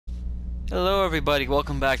Hello everybody,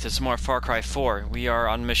 welcome back to some more Far Cry 4. We are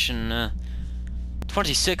on mission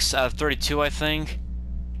 26 out of 32, I think.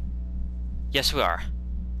 Yes, we are.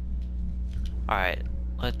 Alright,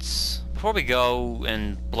 before we go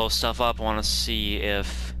and blow stuff up, I want to see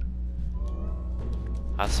if...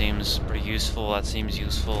 That seems pretty useful, that seems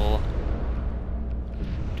useful.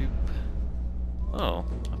 Doop. Oh,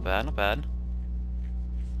 not bad, not bad.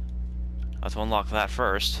 I have to unlock that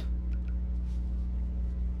first.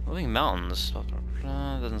 Moving mountains.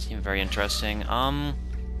 Doesn't seem very interesting. I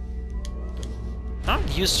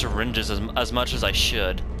don't use syringes as much as I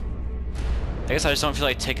should. I guess I just don't feel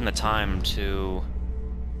like taking the time to...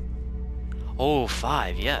 Oh,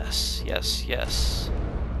 5, yes. Yes, yes.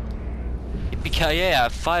 Yippee-ki-yay, I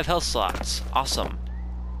have 5 health slots. Awesome.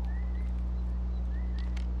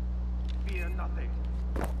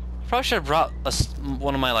 Probably should have brought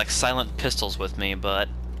one of my, like, silent pistols with me, but...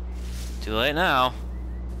 Too late now.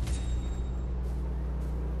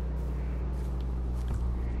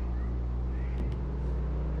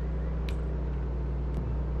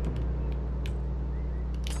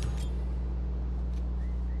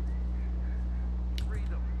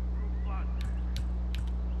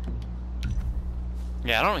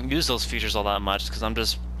 Yeah, I don't use those features all that much because I'm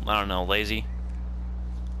just, I don't know, lazy.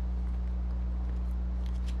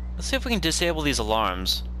 Let's see if we can disable these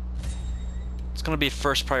alarms. It's gonna be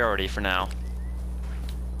first priority for now.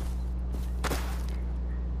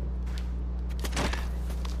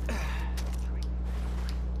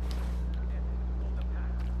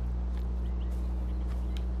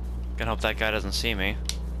 Gonna hope that guy doesn't see me.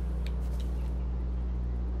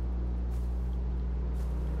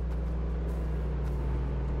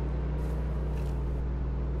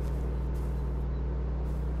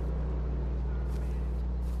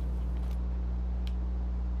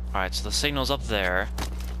 Alright, so the signal's up there.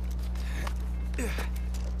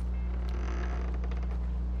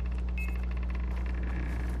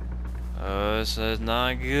 Oh, this is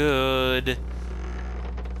not good.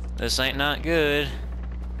 This ain't not good.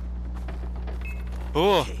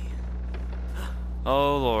 Oh!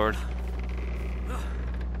 Oh, Lord.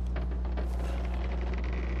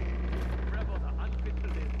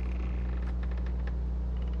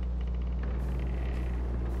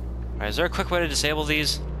 Alright, is there a quick way to disable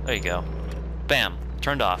these? There you go. Bam.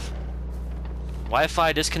 Turned off.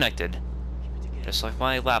 Wi-Fi disconnected. Just like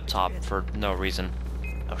my laptop for no reason.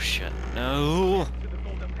 Oh shit. No!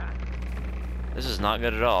 This is not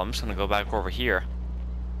good at all. I'm just gonna go back over here.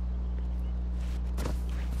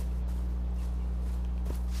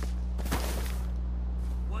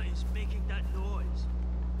 What is making that noise?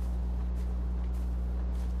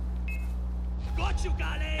 Got you,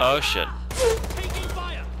 Gale! Oh shit. Taking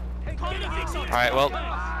fire! Alright, well,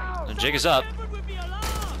 the jig is up.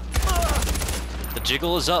 The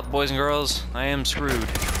jiggle is up, boys and girls. I am screwed.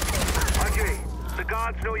 Ajay, the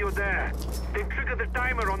guards know you're there. They triggered the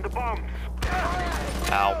timer on the bombs.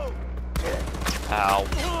 Ow. Ow.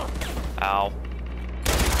 Ow.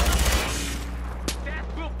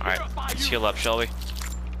 Alright, let's heal up, shall we?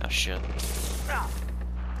 Oh shit.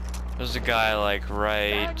 There's a guy, like,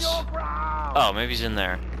 right... Oh, maybe he's in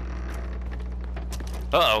there.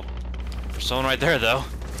 Uh-oh. There's someone right there, though.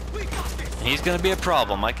 He's gonna be a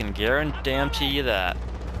problem, I can guarantee you that.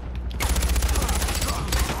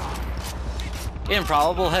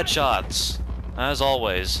 Improbable headshots, as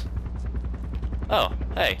always. Oh,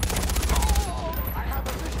 hey.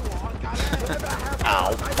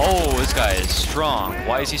 Ow. Oh, this guy is strong.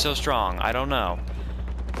 Why is he so strong? I don't know.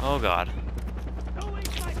 Oh god.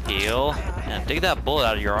 Heal. And dig that bullet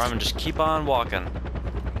out of your arm and just keep on walking.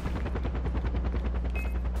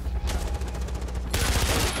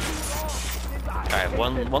 Alright,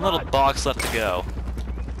 one little box left to go.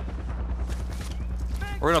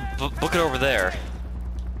 We're gonna book it over there.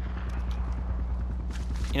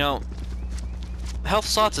 You know, health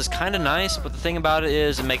slots is kind of nice, but the thing about it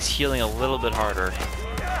is it makes healing a little bit harder.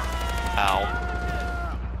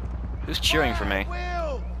 Ow. Who's cheering for me?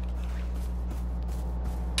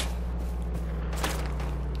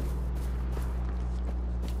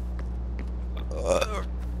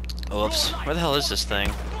 Whoops. Where the hell is this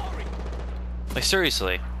thing? Like,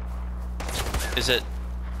 seriously. Is it...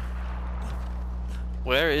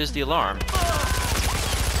 Where is the alarm?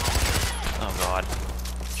 Oh god.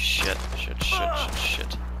 Shit, shit, shit, shit,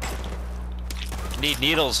 shit. Need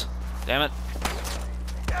needles. Damn it.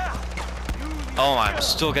 Oh, I'm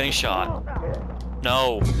still getting shot.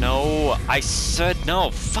 No, no, I said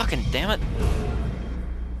no. Fucking damn it.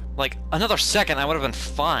 Like, another second I would have been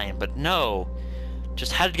fine, but no.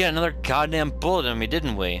 Just had to get another goddamn bullet in me,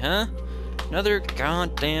 didn't we, huh? Another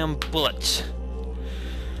goddamn bullet.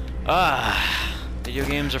 Ah, video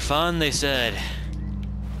games are fun, they said.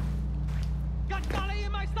 Got Gale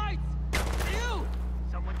in my sights! You!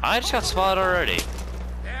 Someone I just got spotted already.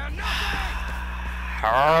 They're nothing!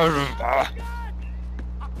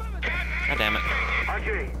 God damn it.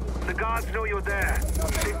 Ajay, the guards know you're there.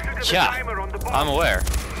 They triggered the Yeah, timer on the bomb. I'm aware.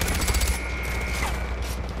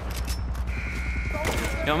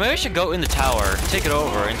 You know, maybe I should go in the tower, take it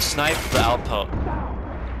over, and snipe the outpost.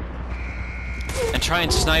 And try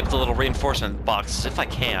and snipe the little reinforcement boxes if I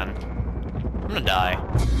can. I'm gonna die.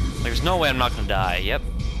 There's no way I'm not gonna die. Yep.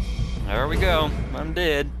 There we go. I'm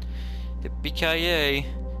dead. Yippee-ki-yay.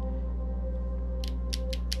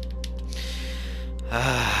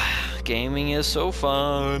 Gaming is so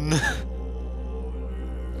fun.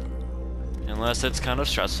 Unless it's kind of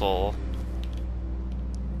stressful.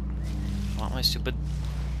 I want my stupid...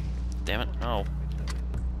 Damn it. Oh.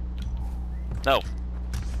 No.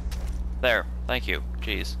 There. Thank you.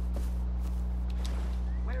 Jeez.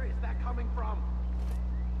 Where is that coming from?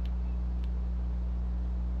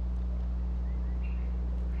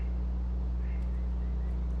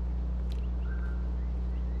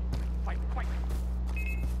 Fight, fight.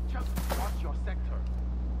 Just watch your sector.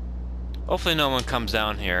 Hopefully no one comes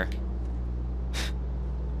down here.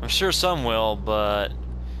 I'm sure some will, but...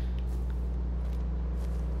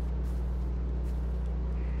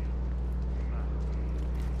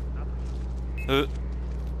 There's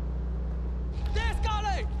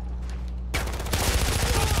Gale!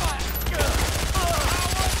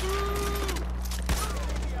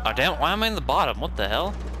 Oh damn, why am I in the bottom? What the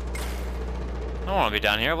hell? I don't want to be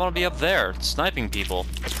down here, I want to be up there, sniping people.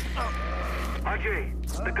 Ajay,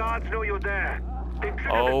 the guards know you're there. They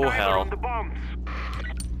triggered Oh, the timer hell. on the bombs.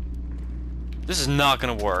 This is not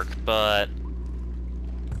gonna work, but...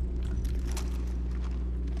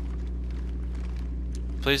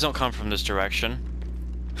 Please don't come from this direction.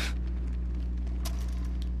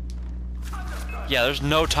 Yeah, there's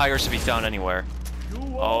no tigers to be found anywhere.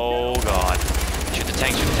 Oh god. Shoot the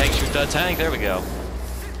tank, shoot the tank, shoot the tank, there we go.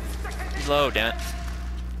 Reload, damn it.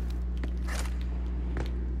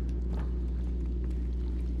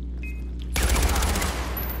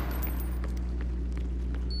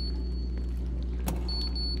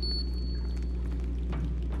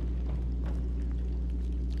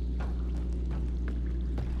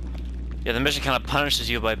 Yeah, the mission kind of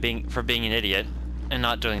punishes you by for being an idiot and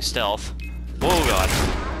not doing stealth. Oh god.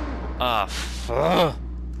 Ah,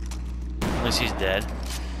 at least he's dead.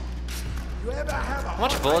 How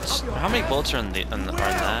much bullets? How many bullets are in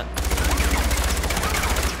that?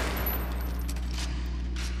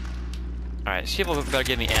 All right, these people better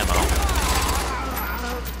give me ammo.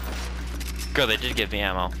 Good, they did give me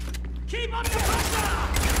ammo. Keep up the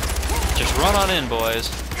pressure! Just run on in, boys.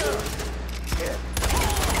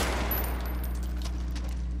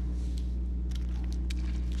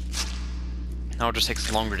 Now it just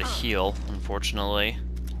takes longer to heal, unfortunately.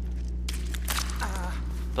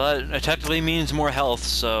 But it technically means more health,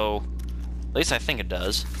 so... At least I think it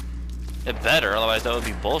does. It better, otherwise that would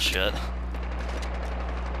be bullshit.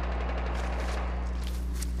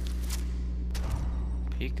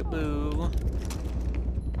 Peekaboo.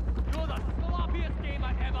 You're the sloppiest game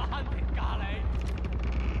I've ever hunted, Gale!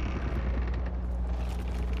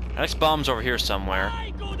 Next bomb's over here somewhere. Hi,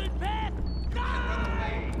 Golden Pet!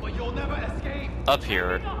 Die! But you'll never escape! Up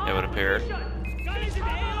here, it would appear. Gale's in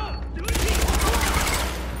the air!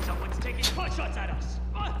 Someone's taking pot shots at us!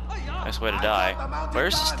 Nice way to die.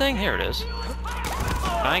 Where's this thing? Here it is.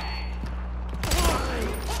 Can I...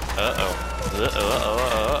 Uh-oh. Uh-oh,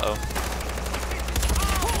 uh-oh, uh-oh.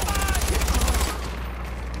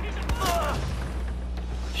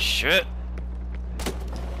 Shit.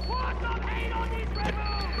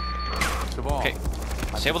 Okay.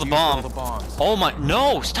 Disable the bomb. Oh my...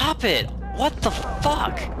 No! Stop it! What the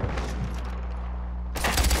fuck?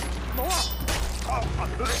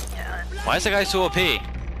 Why is the guy so OP?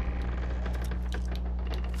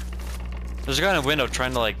 There's a guy in a window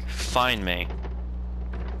trying to, like, find me.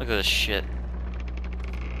 Look at this shit.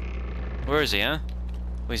 Where is he, huh?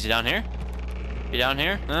 Oh, is he down here? You down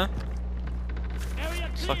here? Huh?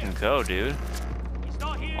 Let's fucking go, dude.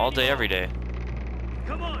 All day, every day.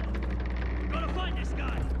 Come on! We gotta find this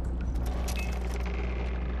guy!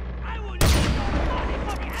 I will need your bloody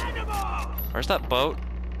fucking animal! Where's that boat?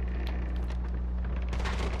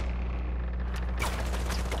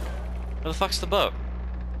 Where the fuck's the boat?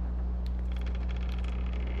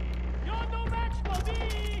 You're no match for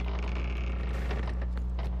me!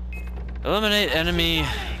 Eliminate enemy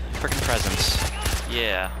frickin' presence.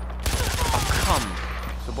 Yeah. Oh, come.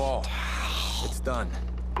 The ball. It's done.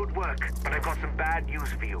 Good work, but I've got some bad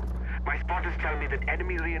news for you. My spotters tell me that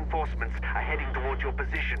enemy reinforcements are heading towards your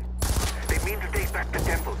position. They mean to take back the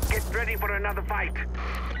temple. Get ready for another fight.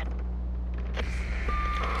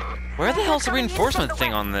 Where the hell's the reinforcement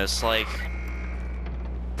thing on this? Like,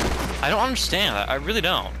 I don't understand. I really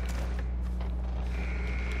don't.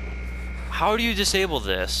 How do you disable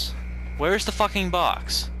this? Where's the fucking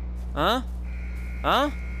box? Huh? Huh?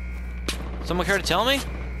 Someone care to tell me?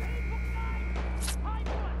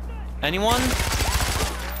 Anyone?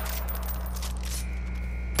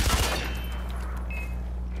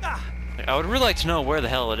 Like, I would really like to know where the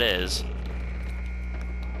hell it is.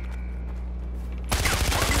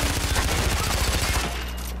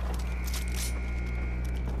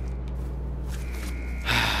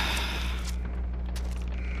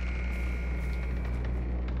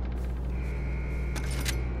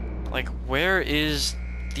 Like, where is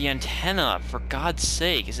the antenna, for God's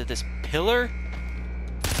sake? Is it this pillar?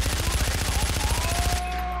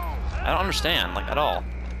 I don't understand, like, at all.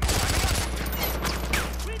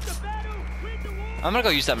 I'm gonna go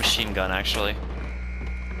use that machine gun, actually.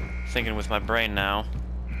 Thinking with my brain now.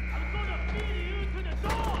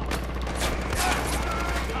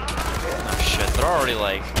 Oh shit, they're already,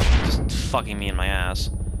 like, just fucking me in my ass.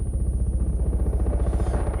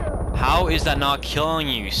 How is that not killing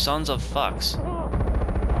you, sons of fucks?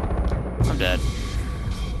 I'm dead.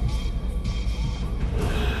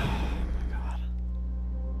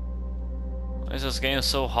 Why is this game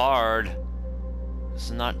so hard? This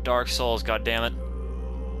is not Dark Souls, goddammit.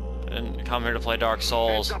 I didn't come here to play Dark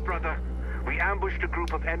Souls. Heads up, brother. We ambushed a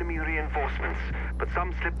group of enemy reinforcements, but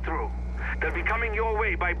some slipped through. They'll be coming your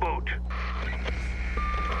way by boat.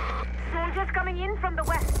 Soldiers coming in from the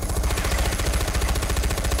west.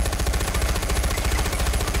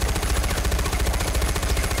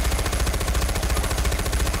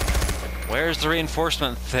 Where's the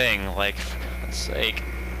reinforcement thing? Like, for God's sake.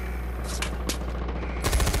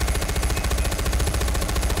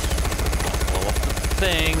 Blow up the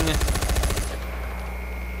thing.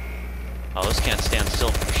 Oh, this can't stand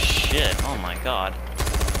still for shit. Oh my god.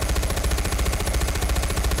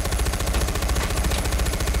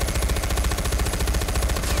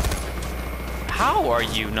 How are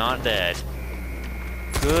you not dead?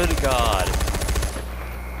 Good god.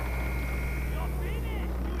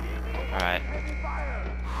 Alright.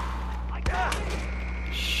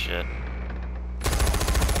 Shit.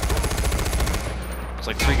 It's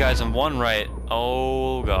like 3 guys in one right.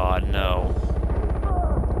 Oh god, no.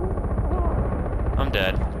 I'm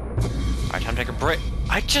dead. Alright, time to take a break.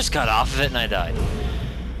 I just got off of it and I died.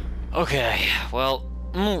 Okay, well,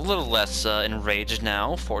 I'm a little less enraged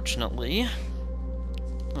now, fortunately.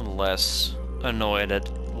 A little less annoyed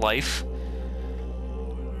at life.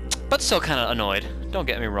 But still kind of annoyed, don't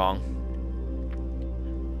get me wrong.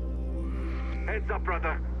 Heads up,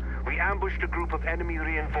 brother. We ambushed a group of enemy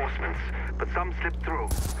reinforcements, but some slipped through.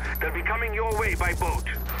 They'll be coming your way by boat.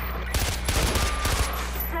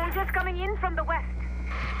 Soldiers coming in from the west.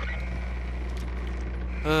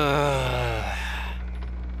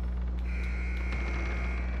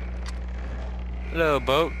 Hello,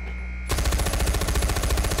 boat.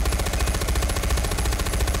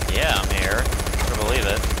 Yeah, I'm here. I believe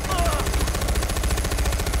it.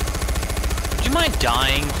 Would you mind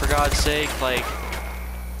dying, for God's sake? Like,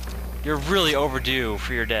 you're really overdue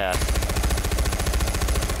for your death.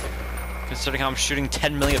 Considering how I'm shooting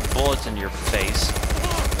 10 million bullets into your face.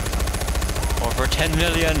 Over 10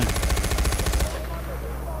 million!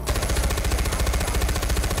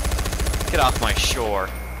 Get off my shore.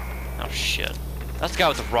 Oh shit. That's the guy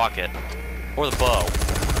with the rocket. Or the bow.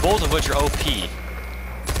 Both of which are OP.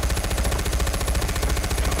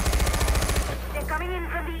 They're coming in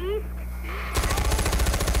from the east.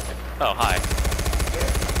 Oh, hi.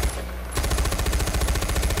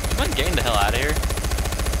 You mind getting the hell out of here?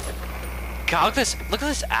 God, look at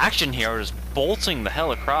this action here. We're just bolting the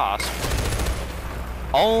hell across.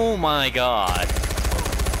 Oh my god.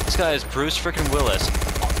 This guy is Bruce frickin' Willis.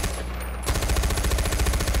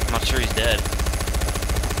 I'm not sure he's dead.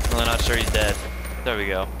 I'm really not sure he's dead. There we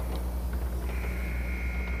go.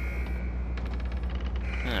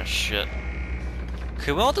 Oh shit.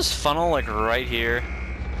 Could we all just funnel like right here?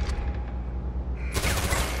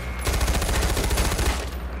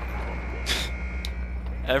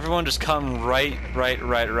 Everyone just come right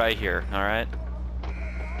here, alright?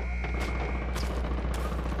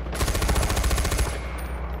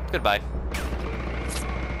 Goodbye.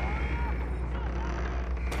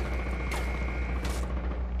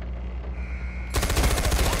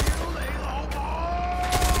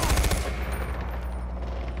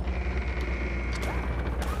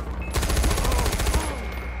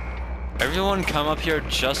 I Everyone come up here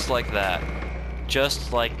just like that.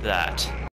 Just like that.